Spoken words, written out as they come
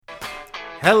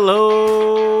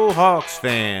Hello, Hawks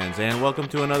fans, and welcome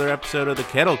to another episode of the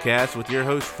Kettlecast with your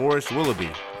host, Forrest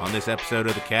Willoughby. On this episode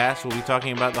of the cast, we'll be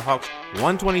talking about the Hawks'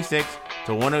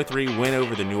 126-103 win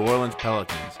over the New Orleans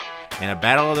Pelicans. In a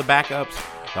battle of the backups,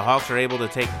 the Hawks are able to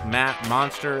take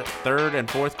monster third and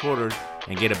fourth quarters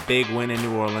and get a big win in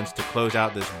New Orleans to close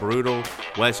out this brutal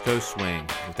West Coast swing.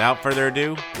 Without further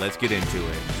ado, let's get into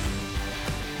it.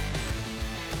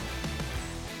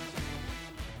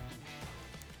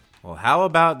 Well, how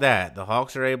about that? The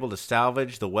Hawks are able to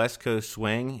salvage the West Coast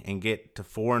swing and get to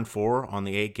 4-4 on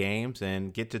the 8 games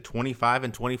and get to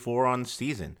 25-24 on the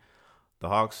season. The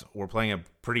Hawks were playing a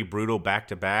pretty brutal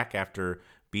back-to-back after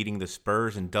beating the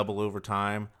Spurs in double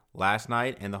overtime last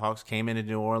night, and the Hawks came into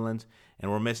New Orleans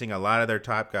and were missing a lot of their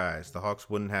top guys. The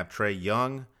Hawks wouldn't have Trae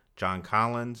Young, John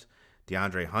Collins,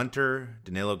 DeAndre Hunter,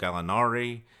 Danilo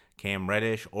Gallinari, Cam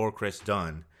Reddish, or Chris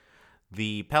Dunn.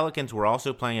 The Pelicans were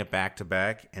also playing it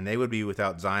back-to-back, and they would be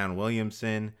without Zion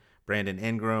Williamson, Brandon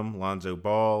Ingram, Lonzo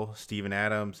Ball, Steven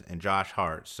Adams, and Josh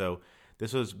Hart. So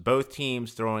this was both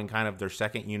teams throwing kind of their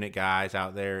second unit guys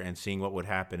out there and seeing what would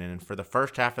happen. And for the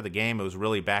first half of the game, it was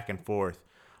really back and forth.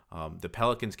 The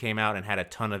Pelicans came out and had a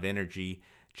ton of energy.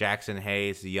 Jackson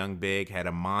Hayes, the young big, had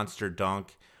a monster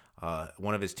dunk.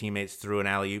 One of his teammates threw an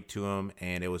alley-oop to him,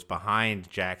 and it was behind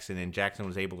Jackson, and Jackson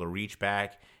was able to reach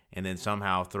back and then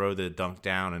somehow throw the dunk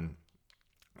down, and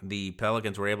the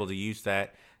Pelicans were able to use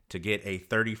that to get a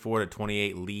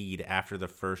 34-28 lead after the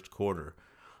first quarter.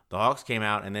 The Hawks came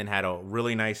out and then had a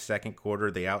really nice second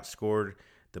quarter. They outscored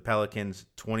the Pelicans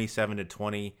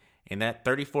 27-20, and that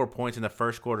 34 points in the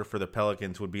first quarter for the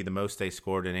Pelicans would be the most they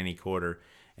scored in any quarter,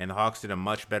 and the Hawks did a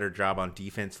much better job on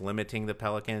defense limiting the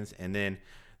Pelicans, and then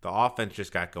the offense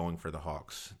just got going for the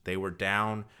Hawks. They were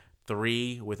down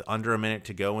 3 with under a minute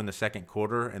to go in the second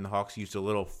quarter, and the Hawks used a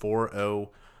little 4-0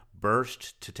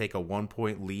 burst to take a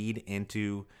 1-point lead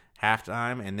into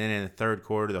halftime. And then in the third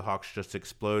quarter, the Hawks just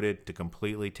exploded to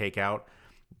completely take out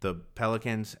the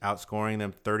Pelicans, outscoring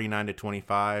them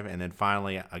 39-25, and then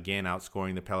finally again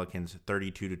outscoring the Pelicans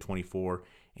 32-24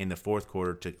 in the fourth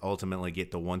quarter to ultimately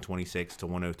get the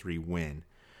 126-103 win.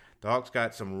 The Hawks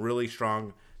got some really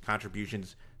strong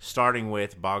contributions, starting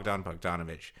with Bogdan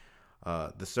Bogdanović.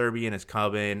 The Serbian has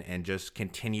come in and just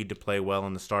continued to play well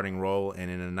in the starting role,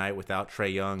 and in a night without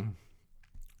Trae Young,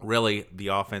 really the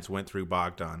offense went through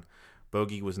Bogdan.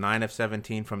 Bogey was 9 of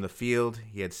 17 from the field.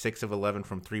 He had 6 of 11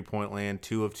 from three-point land,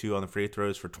 2 of 2 on the free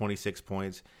throws for 26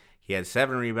 points. He had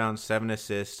 7 rebounds, 7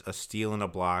 assists, a steal, and a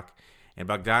block. And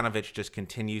Bogdanović just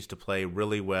continues to play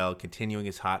really well, continuing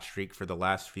his hot streak for the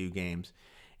last few games.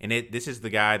 And this is the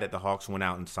guy that the Hawks went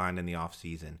out and signed in the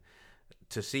offseason.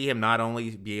 To see him not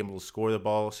only be able to score the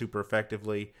ball super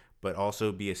effectively, but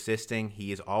also be assisting.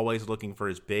 He is always looking for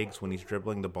his bigs when he's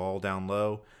dribbling the ball down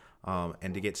low.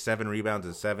 And to get 7 rebounds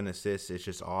and 7 assists is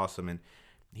just awesome. And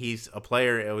he's a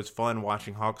player. It was fun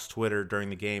watching Hawks Twitter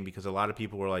during the game because a lot of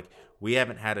people were like, we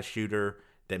haven't had a shooter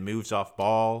that moves off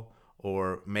ball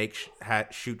or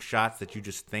shoot shots that you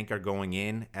just think are going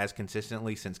in as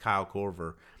consistently since Kyle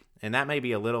Korver. And that may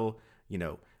be a little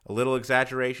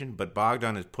exaggeration, but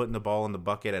Bogdan is putting the ball in the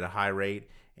bucket at a high rate,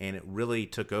 and it really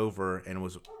took over and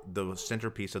was the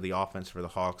centerpiece of the offense for the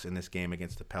Hawks in this game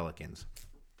against the Pelicans.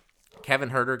 Kevin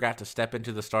Huerter got to step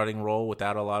into the starting role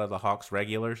without a lot of the Hawks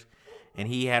regulars, and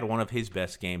he had one of his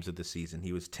best games of the season.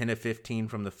 He was 10 of 15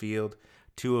 from the field,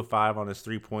 2 of 5 on his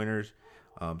three-pointers,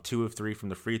 2 of 3 from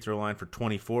the free throw line for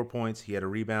 24 points. He had a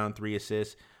rebound, 3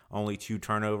 assists, only 2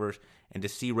 turnovers. And to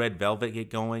see Red Velvet get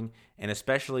going, and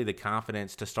especially the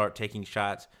confidence to start taking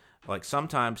shots, like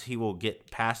sometimes he will get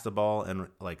past the ball and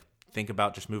like think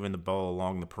about just moving the ball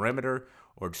along the perimeter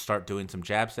or start doing some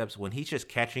jab steps. When he's just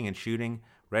catching and shooting,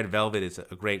 Red Velvet is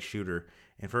a great shooter.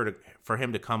 And for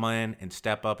him to come in and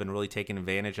step up and really take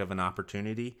advantage of an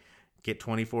opportunity, get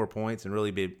 24 points and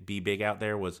really be big out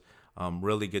there was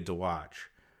really good to watch.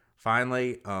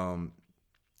 Finally,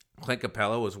 Clint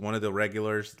Capella was one of the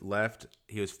regulars left.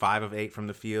 He was 5 of 8 from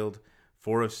the field,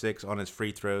 4 of 6 on his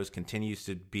free throws, continues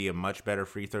to be a much better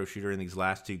free throw shooter in these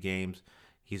last 2 games.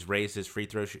 He's raised his free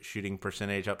throw shooting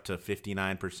percentage up to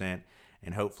 59%,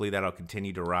 and hopefully that'll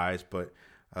continue to rise. But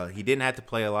he didn't have to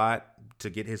play a lot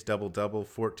to get his double-double,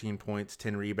 14 points,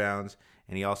 10 rebounds,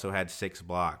 and he also had 6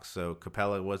 blocks. So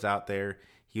Capella was out there.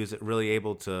 He was really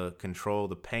able to control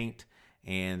the paint,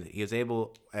 and he was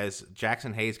able, as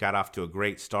Jackson Hayes got off to a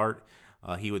great start,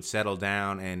 he would settle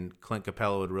down, and Clint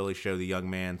Capella would really show the young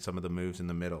man some of the moves in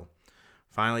the middle.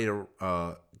 Finally,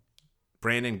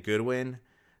 Brandon Goodwin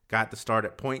got the start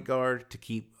at point guard to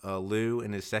keep Lou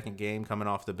in his second game coming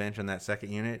off the bench on that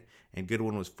second unit. And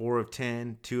Goodwin was 4 of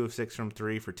 10, 2 of 6 from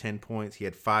 3 for 10 points. He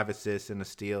had 5 assists and a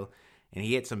steal. and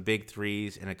he hit some big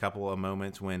threes in a couple of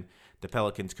moments when the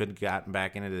Pelicans couldn't gotten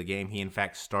back into the game. He, in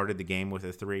fact, started the game with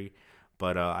a three,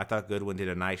 but I thought Goodwin did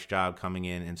a nice job coming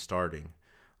in and starting.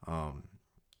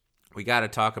 We got to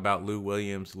talk about Lou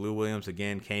Williams. Lou Williams,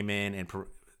 again, came in and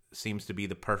seems to be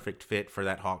the perfect fit for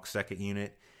that Hawks second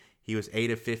unit. He was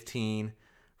 8 of 15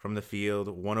 from the field,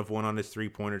 1 of 1 on his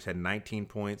three-pointers, had 19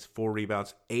 points, 4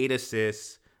 rebounds, 8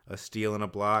 assists, a steal and a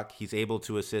block. He's able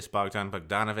to assist Bogdan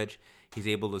Bogdanovic. He's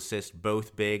able to assist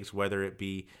both bigs, whether it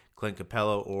be Clint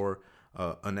Capella or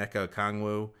Onyeka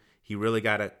Okongwu. He really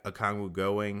got Okongwu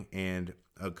going, and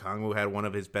Okongwu had one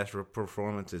of his best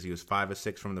performances. He was 5 of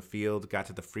 6 from the field, got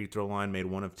to the free throw line, made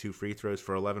 1 of 2 free throws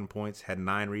for 11 points, had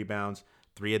 9 rebounds,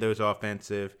 3 of those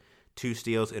offensive, 2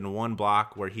 steals, and 1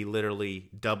 block where he literally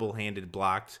double-handed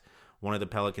blocked one of the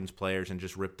Pelicans players and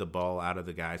just ripped the ball out of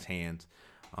the guy's hands.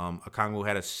 Okongwu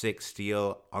had a 6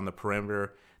 steal on the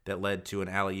perimeter that led to an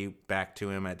alley-oop back to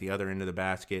him at the other end of the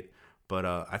basket. But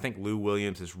I think Lou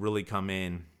Williams has really come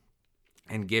in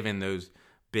and given those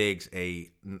bigs a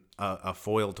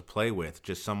foil to play with,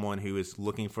 just someone who is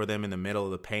looking for them in the middle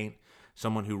of the paint,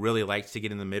 someone who really likes to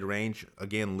get in the mid-range.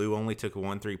 Again, Lou only took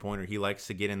 1 3-pointer. He likes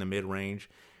to get in the mid-range,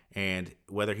 and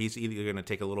whether he's either going to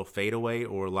take a little fadeaway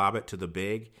or lob it to the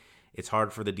big, it's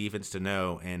hard for the defense to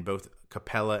know, and both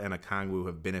Capella and Okongwu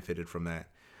have benefited from that.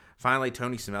 Finally,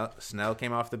 Tony Snell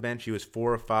came off the bench. He was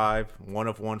 4 of 5, 1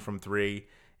 of 1 from 3,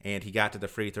 and he got to the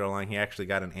free throw line. He actually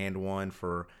got an and one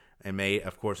and made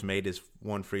his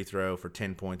 1 free throw for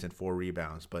 10 points and 4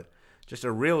 rebounds. But just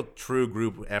a real true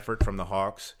group effort from the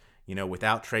Hawks. You know,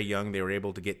 without Trae Young, they were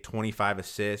able to get 25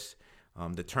 assists.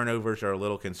 The turnovers are a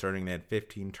little concerning. They had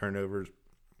 15 turnovers,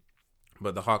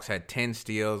 but the Hawks had 10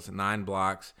 steals, 9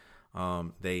 blocks.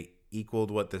 They equaled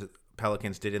what the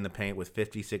Pelicans did in the paint with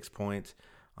 56 points,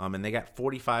 and they got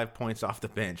 45 points off the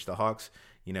bench. The Hawks,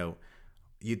 you know,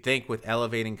 you'd think with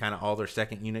elevating kind of all their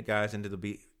second unit guys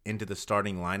into the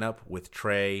starting lineup with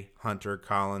Trae, Hunter,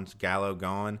 Collins, Gallo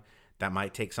gone, that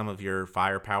might take some of your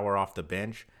firepower off the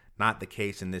bench. Not the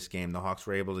case in this game. The Hawks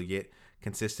were able to get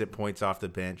consistent points off the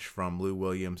bench from Lou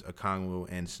Williams, Okongwu,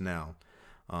 and Snell.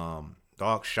 The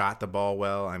Hawks shot the ball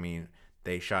well. I mean,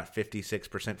 they shot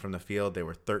 56% from the field. They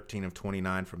were 13 of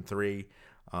 29 from 3.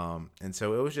 And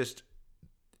so it was just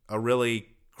a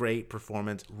really great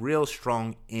performance, real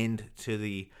strong end to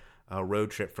the road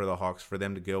trip for the Hawks, for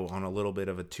them to go on a little bit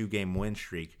of a 2-game win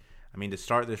streak. I mean, to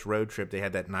start this road trip, they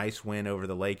had that nice win over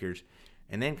the Lakers,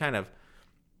 and then kind of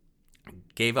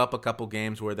gave up a couple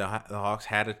games where the Hawks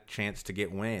had a chance to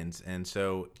get wins. And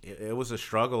so it was a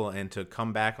struggle, and to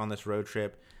come back on this road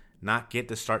trip, not get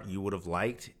the start you would have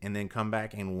liked, and then come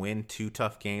back and win 2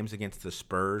 tough games against the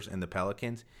Spurs and the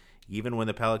Pelicans, even when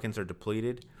the Pelicans are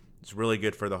depleted, it's really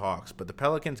good for the Hawks. But the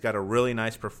Pelicans got a really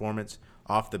nice performance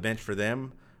off the bench for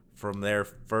them from their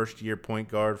first-year point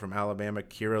guard from Alabama,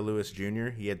 Kira Lewis Jr.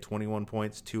 He had 21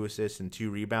 points, 2 assists, and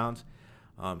 2 rebounds.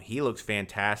 He looks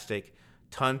fantastic.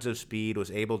 Tons of speed, was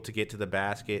able to get to the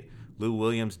basket. Lou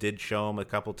Williams did show him a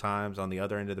couple times on the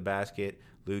other end of the basket.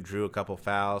 Lou drew a couple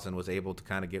fouls and was able to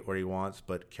kind of get where he wants.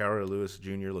 But Kira Lewis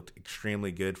Jr. looked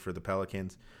extremely good for the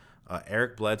Pelicans.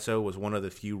 Eric Bledsoe was one of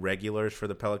the few regulars for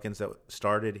the Pelicans that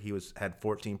started. He had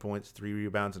 14 points, 3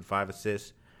 rebounds, and 5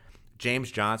 assists.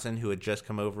 James Johnson, who had just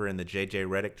come over in the J.J.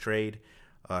 Redick trade,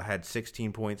 had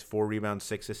 16 points, 4 rebounds,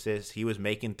 6 assists. He was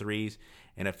making threes,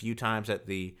 and a few times that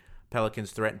the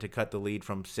Pelicans threatened to cut the lead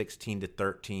from 16 to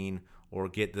 13 or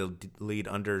get the lead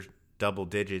under double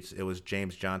digits, it was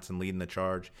James Johnson leading the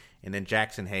charge. And then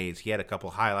Jackson Hayes, he had a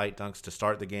couple highlight dunks to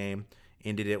start the game,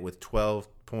 ended it with 12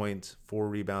 points, 4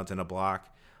 rebounds, and a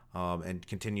block, and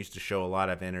continues to show a lot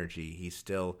of energy. He's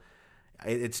still –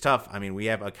 it's tough. I mean, we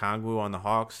have Okongwu on the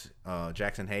Hawks.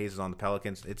 Jackson Hayes is on the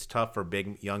Pelicans. It's tough for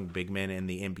young big men in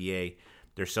the NBA.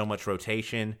 There's so much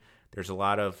rotation. There's a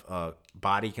lot of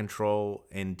body control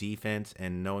in defense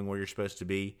and knowing where you're supposed to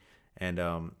be.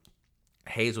 And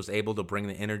Hayes was able to bring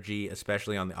the energy,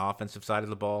 especially on the offensive side of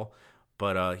the ball.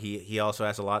 But he also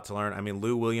has a lot to learn. I mean,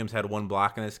 Lou Williams had 1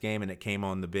 block in this game, and it came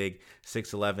on the big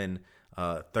 6'11"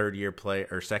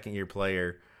 second-year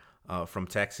player from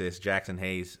Texas, Jackson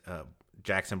Hayes.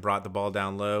 Jackson brought the ball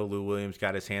down low. Lou Williams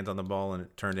got his hands on the ball, and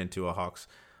it turned into a Hawks.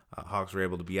 Hawks were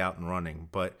able to be out and running.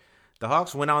 But the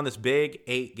Hawks went on this big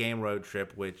 8-game road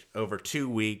trip, which over 2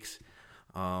 weeks,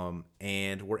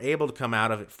 and were able to come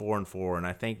out of it 4-4. And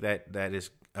I think that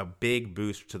is a big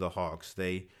boost to the Hawks.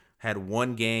 They had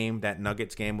 1 game, that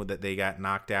Nuggets game that they got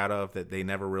knocked out of, that they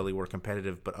never really were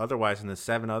competitive. But otherwise, in the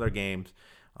 7 other games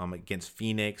against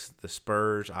Phoenix, the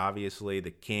Spurs, obviously,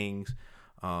 the Kings,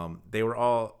 they were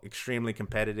all extremely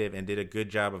competitive and did a good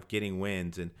job of getting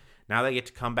wins. And now they get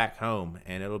to come back home,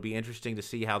 and it'll be interesting to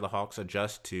see how the Hawks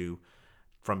adjust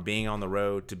from being on the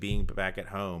road to being back at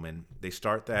home. And they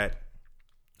start that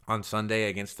on Sunday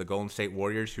against the Golden State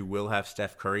Warriors, who will have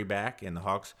Steph Curry back, and the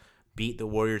Hawks beat the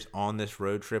Warriors on this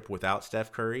road trip without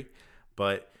Steph Curry.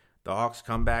 But the Hawks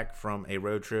come back from a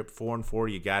road trip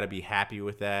 4-4. You got to be happy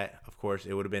with that. Of course,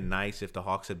 it would have been nice if the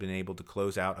Hawks had been able to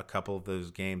close out a couple of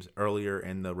those games earlier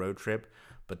in the road trip.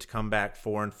 But to come back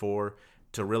 4-4,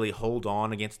 to really hold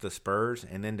on against the Spurs,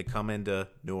 and then to come into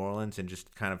New Orleans and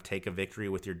just kind of take a victory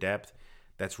with your depth,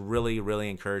 that's really, really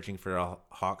encouraging for the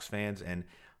Hawks fans. And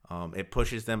it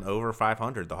pushes them over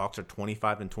 500. The Hawks are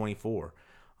 25-24.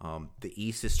 The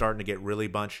East is starting to get really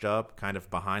bunched up, kind of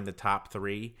behind the top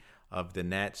three of the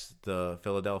Nets, the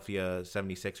Philadelphia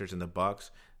 76ers, and the Bucks.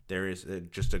 There is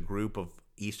just a group of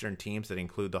Eastern teams that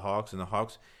include the Hawks. And the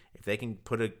Hawks, if they can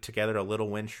put together a little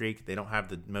win streak, they don't have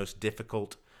the most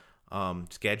difficult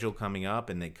schedule coming up,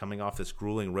 and they coming off this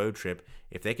grueling road trip.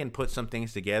 If they can put some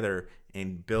things together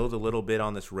and build a little bit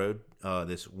on this road,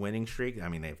 this winning streak, I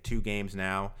mean, they have 2 games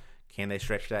now. Can they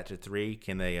stretch that to 3?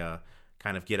 Can they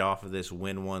kind of get off of this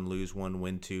win 1, lose 1,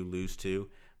 win 2, lose 2,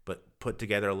 but put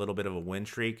together a little bit of a win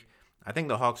streak? I think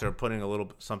the Hawks are putting a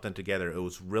little something together. It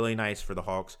was really nice for the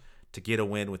Hawks to get a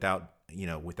win without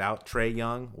Trae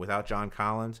Young, without John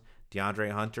Collins,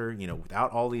 DeAndre Hunter,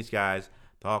 without all these guys.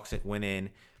 The Hawks went in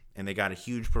and they got a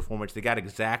huge performance. They got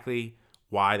exactly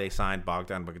why they signed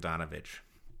Bogdan Bogdanovic.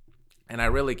 And I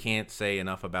really can't say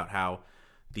enough about how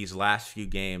these last few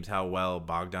games, how well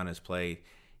Bogdan has played.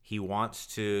 He wants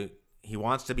to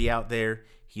be out there.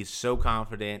 He's so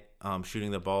confident shooting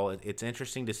the ball. It's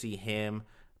interesting to see him,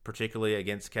 particularly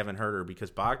against Kevin Huerter,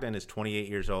 because Bogdan is 28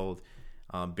 years old,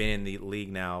 been in the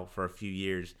league now for a few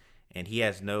years, and he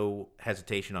has no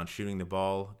hesitation on shooting the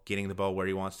ball, getting the ball where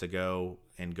he wants to go,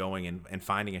 and going and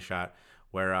finding a shot,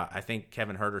 where I think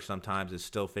Kevin Huerter sometimes is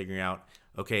still figuring out,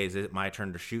 okay, is it my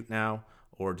turn to shoot now,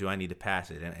 or do I need to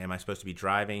pass it? Am I supposed to be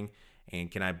driving,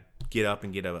 and can I get up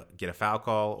and get a foul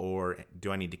call, or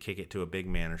do I need to kick it to a big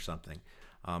man or something?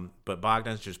 But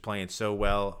Bogdan's just playing so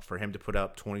well for him to put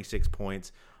up 26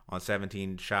 points on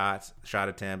 17 shot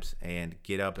attempts and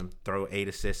get up and throw 8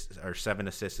 assists or 7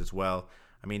 assists as well.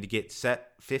 I mean, to get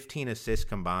 15 assists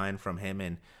combined from him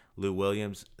and Lou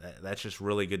Williams, that's just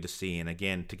really good to see. And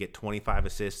again, to get 25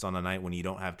 assists on a night when you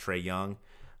don't have Trae Young,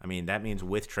 I mean, that means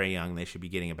with Trae Young, they should be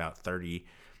getting about 30,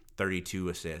 32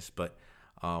 assists. But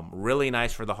really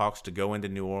nice for the Hawks to go into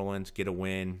New Orleans, get a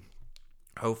win.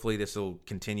 Hopefully this will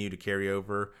continue to carry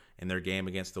over in their game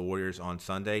against the Warriors on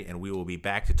Sunday, and we will be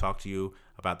back to talk to you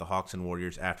about the Hawks and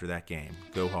Warriors after that game.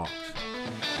 Go Hawks.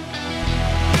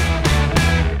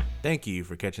 Thank you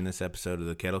for catching this episode of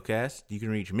the Kettlecast. You can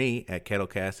reach me at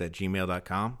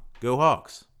kettlecast@gmail.com. Go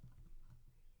Hawks.